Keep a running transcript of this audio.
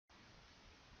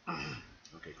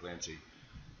Okay, Clancy,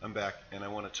 I'm back, and I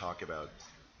want to talk about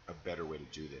a better way to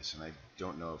do this. And I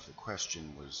don't know if the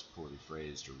question was poorly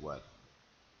phrased or what,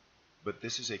 but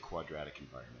this is a quadratic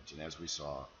environment, and as we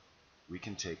saw, we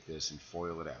can take this and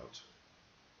FOIL it out.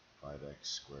 5x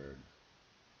squared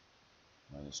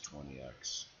minus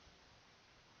 20x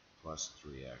plus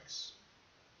 3x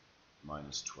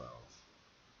minus 12.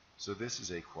 So this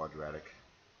is a quadratic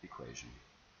equation.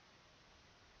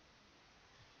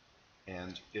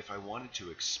 And if I wanted to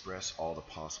express all the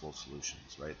possible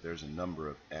solutions, right, there's a number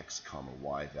of x comma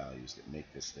y values that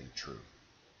make this thing true.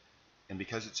 And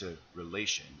because it's a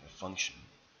relation, a function,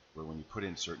 where when you put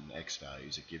in certain x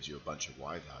values it gives you a bunch of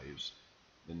y values,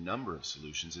 the number of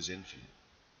solutions is infinite.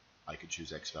 I could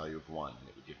choose x value of 1 and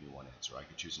it would give me one answer. I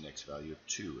could choose an x value of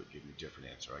 2, it would give me a different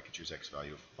answer. I could choose x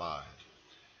value of 5.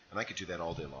 And I could do that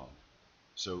all day long.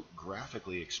 So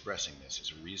graphically expressing this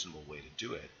is a reasonable way to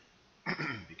do it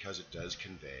because it does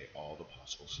convey all the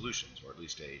possible solutions, or at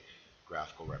least a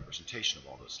graphical representation of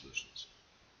all those solutions.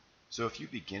 So if you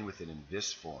begin with it in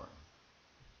this form,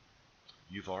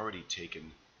 you've already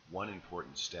taken one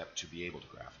important step to be able to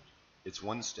graph it. It's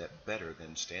one step better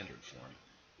than standard form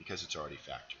because it's already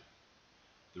factored.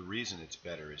 The reason it's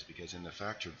better is because in the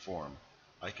factored form,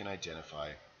 I can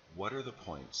identify what are the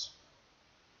points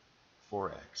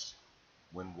for x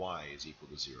when y is equal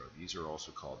to 0. These are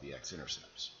also called the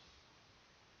X-Intercepts.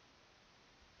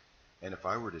 And if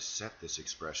I were to set this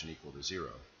expression equal to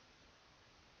 0,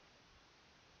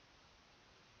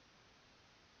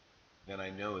 then I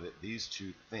know that these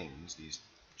two things, these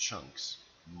chunks,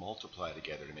 multiply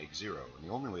together to make 0. And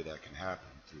the only way that can happen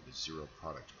through the zero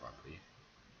product property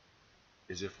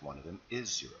is if one of them is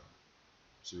 0.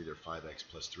 So either 5x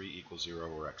plus 3 equals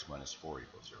 0 or x minus 4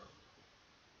 equals 0.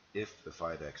 If the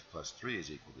 5x plus 3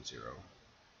 is equal to 0,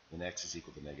 then x is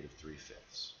equal to negative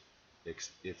 3/5.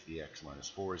 If the x minus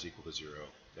 4 is equal to 0,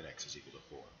 then x is equal to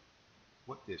 4.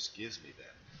 What this gives me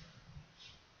then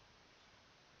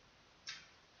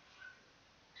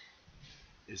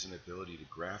is an ability to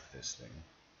graph this thing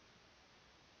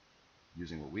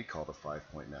using what we call the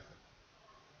 5-point method.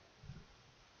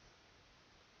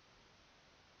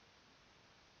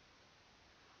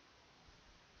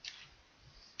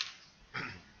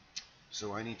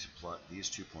 So I need to plot these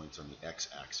 2 points on the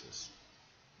x-axis.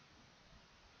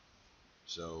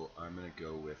 So I'm going to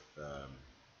go with,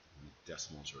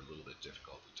 decimals are a little bit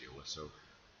difficult to deal with, so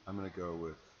I'm going to go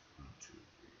with 1, 2, 3,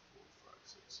 4, 5,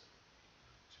 6, 7, 8,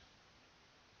 9, 10.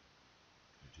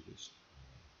 Can I do this?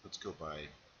 Let's go by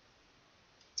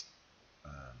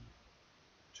 2.5.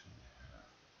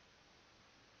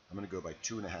 I'm going to go by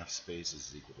 2.5 spaces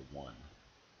is equal to 1,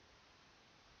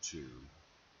 2,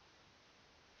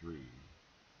 3,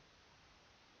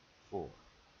 4.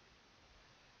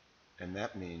 And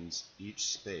that means each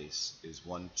space is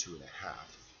 1 2.5.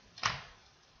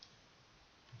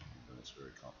 It's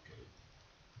very complicated.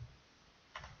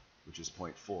 Which is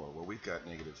 0.4. Well, we've got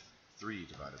negative 3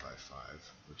 divided by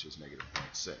 5, which is negative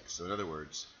 0.6. So in other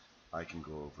words, I can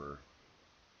go over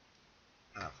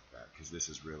half of that, because this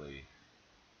is really,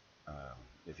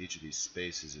 if each of these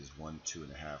spaces is 1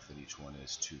 2.5, then each one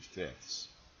is 2/5.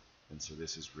 And so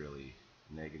this is really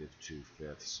negative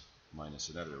 2/5 minus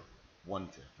another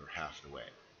 1/5, or half the way.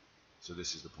 So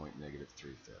this is the point negative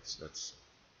 3/5. That's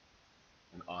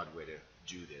an odd way to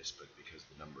do this, but because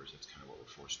the numbers, that's kind of what we're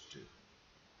forced to do.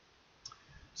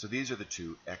 So these are the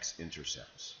two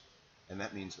X-intercepts, and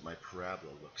that means that my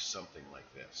parabola looks something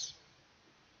like this.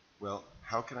 Well,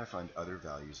 how can I find other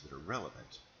values that are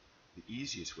relevant? The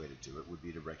easiest way to do it would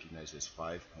be to recognize this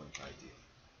 5-point idea,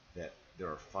 that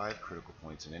there are 5 critical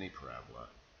points in any parabola.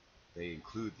 They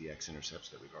include the X-intercepts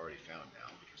that we've already found now,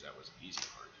 because that was the easy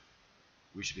part.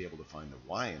 We should be able to find the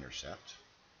Y-intercept,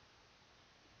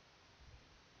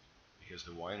 because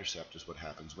the Y-intercept is what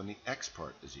happens when the X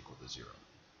part is equal to 0.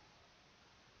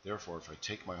 Therefore, if I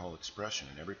take my whole expression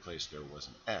and every place there was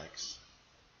an X,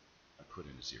 I put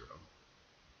in a 0.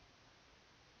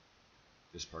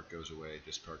 This part goes away,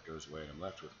 this part goes away, and I'm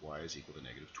left with Y is equal to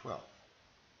negative 12.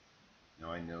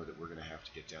 Now I know that we're going to have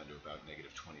to get down to about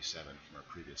negative 27 from our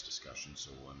previous discussion,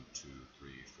 so 1, 2,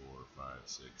 3, 4, 5,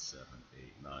 6, 7,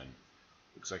 8, 9.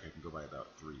 Looks like I can go by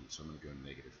about 3, so I'm going to go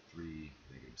negative 3,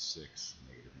 negative 6,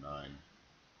 negative 9.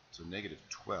 So negative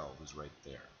 12 is right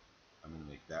there. I'm going to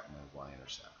make that my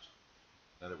y-intercept.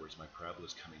 In other words, my parabola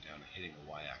is coming down and hitting the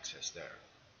y-axis there.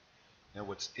 Now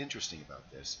what's interesting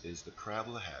about this is the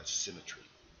parabola has symmetry.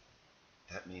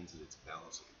 That means that it's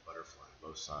balanced like a butterfly on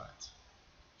both sides.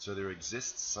 So there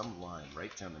exists some line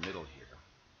right down the middle here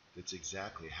that's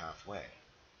exactly halfway.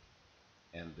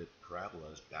 And the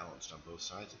parabola is balanced on both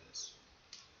sides of this.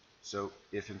 So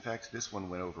if in fact this one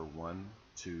went over 1,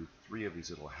 2, 3 of these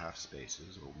little half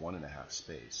spaces, or 1.5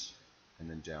 space, and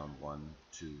then down 1,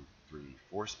 2, 3,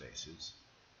 4 spaces,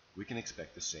 we can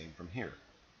expect the same from here.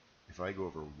 If I go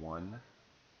over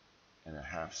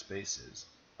 1.5 spaces,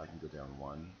 I can go down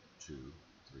 1, 2,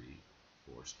 3,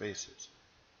 4 spaces.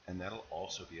 And that'll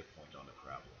also be a point on the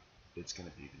parabola. It's going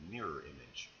to be the mirror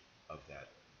image of that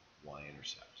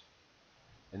y-intercept.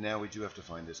 And now we do have to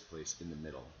find this place in the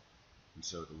middle. And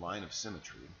so the line of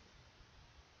symmetry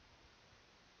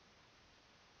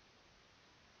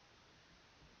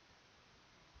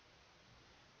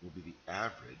will be the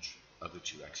average of the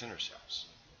two x-intercepts.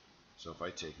 So if I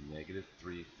take negative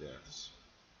 3/5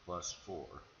 plus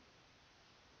 4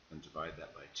 and divide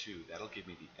that by 2, that'll give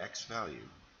me the x value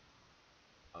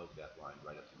of that line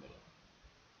right up the middle.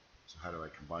 So how do I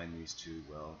combine these two?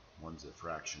 Well, one's a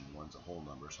fraction, one's a whole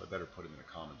number, so I better put them in a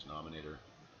common denominator.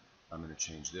 I'm going to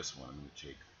change this one. I'm going to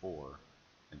take 4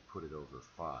 and put it over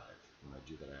 5. When I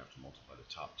do that, I have to multiply the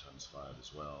top times 5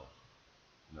 as well.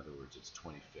 In other words, it's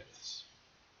 20/5.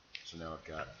 So now I've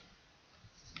got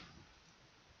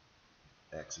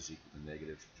x is equal to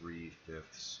negative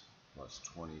 3/5 plus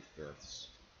 20/5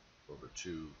 over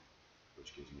 2,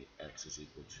 which gives me x is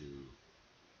equal to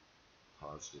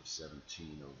positive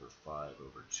 17 over 5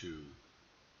 over 2.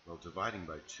 Well, dividing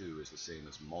by 2 is the same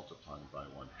as multiplying by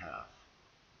 1/2.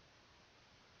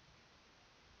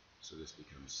 So this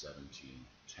becomes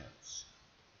 17/10.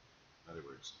 In other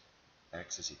words,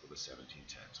 x is equal to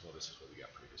 17/10. Well, this is what we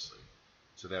got previously.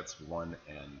 So that's 1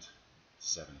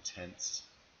 7/10,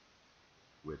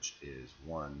 which is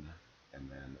 1.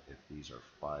 And then if these are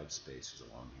 5 spaces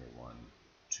along here, 1,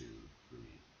 2,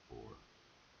 3, 4,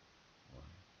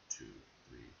 1, 2,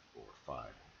 3, 4,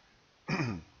 5.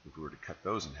 If we were to cut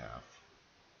those in half,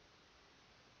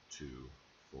 2,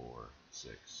 4,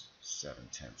 6,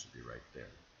 7/10 would be right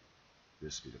there.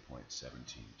 This would be the point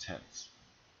 17/10.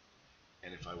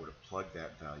 And if I were to plug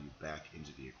that value back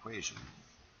into the equation,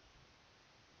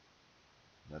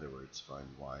 in other words,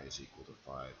 find y is equal to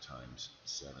 5 times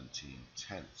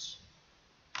 17/10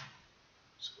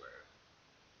 squared.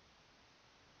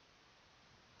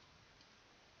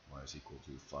 Y is equal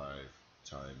to 5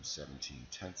 times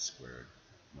 17/10 squared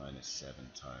minus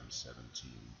 7 times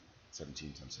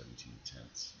 17 times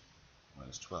 17/10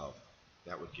 minus 12.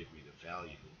 That would give me the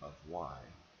value of y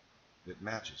that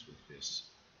matches with this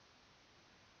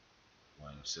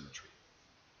line of symmetry.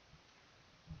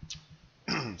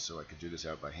 So I could do this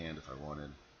out by hand if I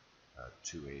wanted.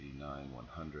 289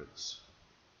 100ths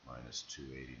minus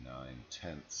 289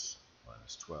 tenths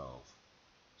minus 12.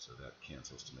 So that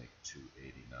cancels to make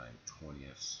 289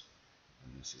 20ths.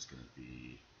 And this is going to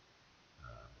be,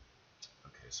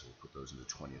 okay, so we'll put those into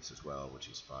 20ths as well, which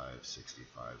is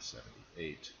 565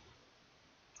 78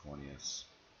 20ths.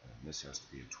 And this has to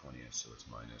be in 20ths, so it's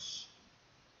minus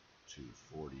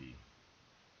 240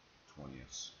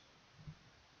 20ths.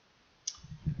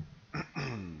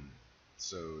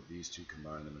 So these two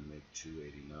combined, I'm going to make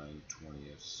 289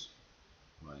 20ths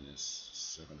minus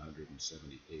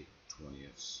 778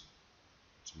 20ths,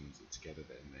 which means that together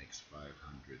that makes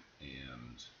 500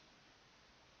 and,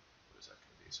 what is that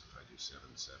going to be? So if I do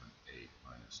 778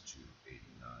 minus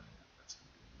 289, that's going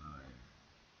to be 9.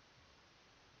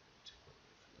 Take away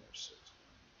from there, 6,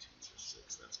 18, so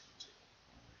 6, that's going to take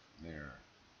away from there.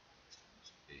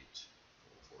 8,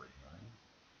 449.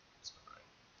 That's not right.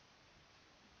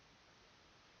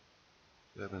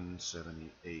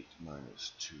 778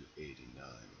 minus 289.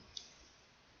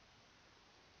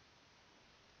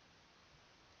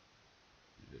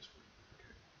 It is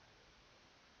okay.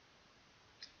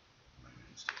 I made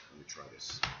a mistake. Let me try this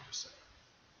just a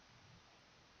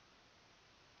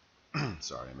second.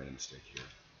 Sorry, I made a mistake here.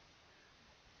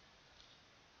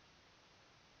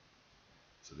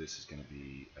 So this is going to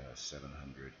be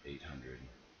 700,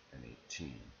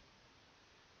 818.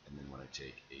 And then when I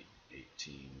take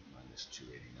 818 minus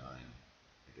 289,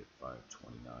 I get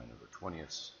 529 over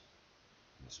 20ths.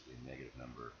 And this will be a negative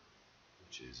number,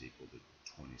 which is equal to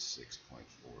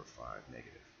 26.45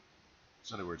 negative.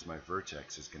 So in other words, my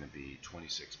vertex is going to be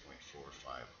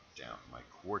 26.45 down. My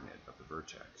coordinate of the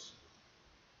vertex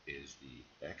is the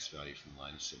x value from the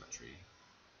line of symmetry,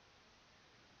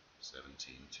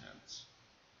 17/10,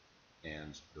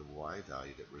 and the y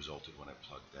value that resulted when I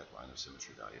plugged that line of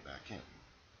symmetry value back in,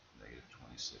 negative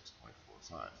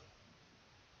 26.45.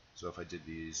 So if I did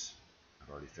these, I've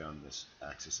already found this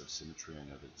axis of symmetry. I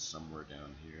know that it's somewhere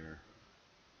down here.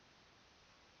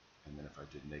 And then if I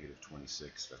did negative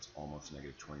 26, that's almost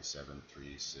negative 27,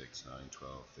 3, 6, 9,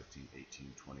 12, 15,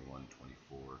 18, 21,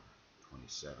 24,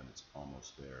 27. It's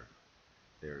almost there.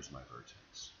 There's my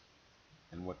vertex.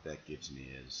 And what that gives me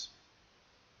is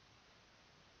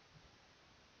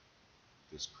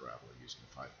this parabola using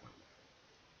a 5-point method.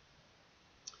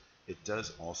 It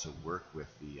does also work with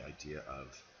the idea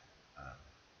of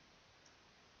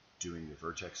doing the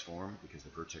vertex form, because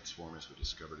the vertex form, as we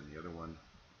discovered in the other one,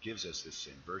 gives us this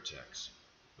same vertex.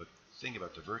 But the thing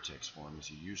about the vertex form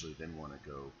is you usually then want to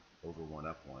go over 1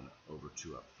 up 1, over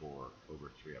 2 up 4,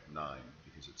 over 3 up 9,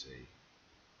 because it's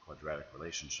a quadratic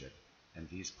relationship, and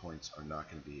these points are not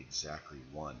going to be exactly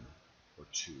 1 or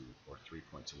 2 or 3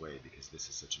 points away, because this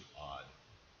is such an odd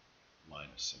line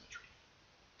of symmetry.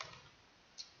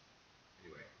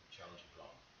 Anyway, challenging.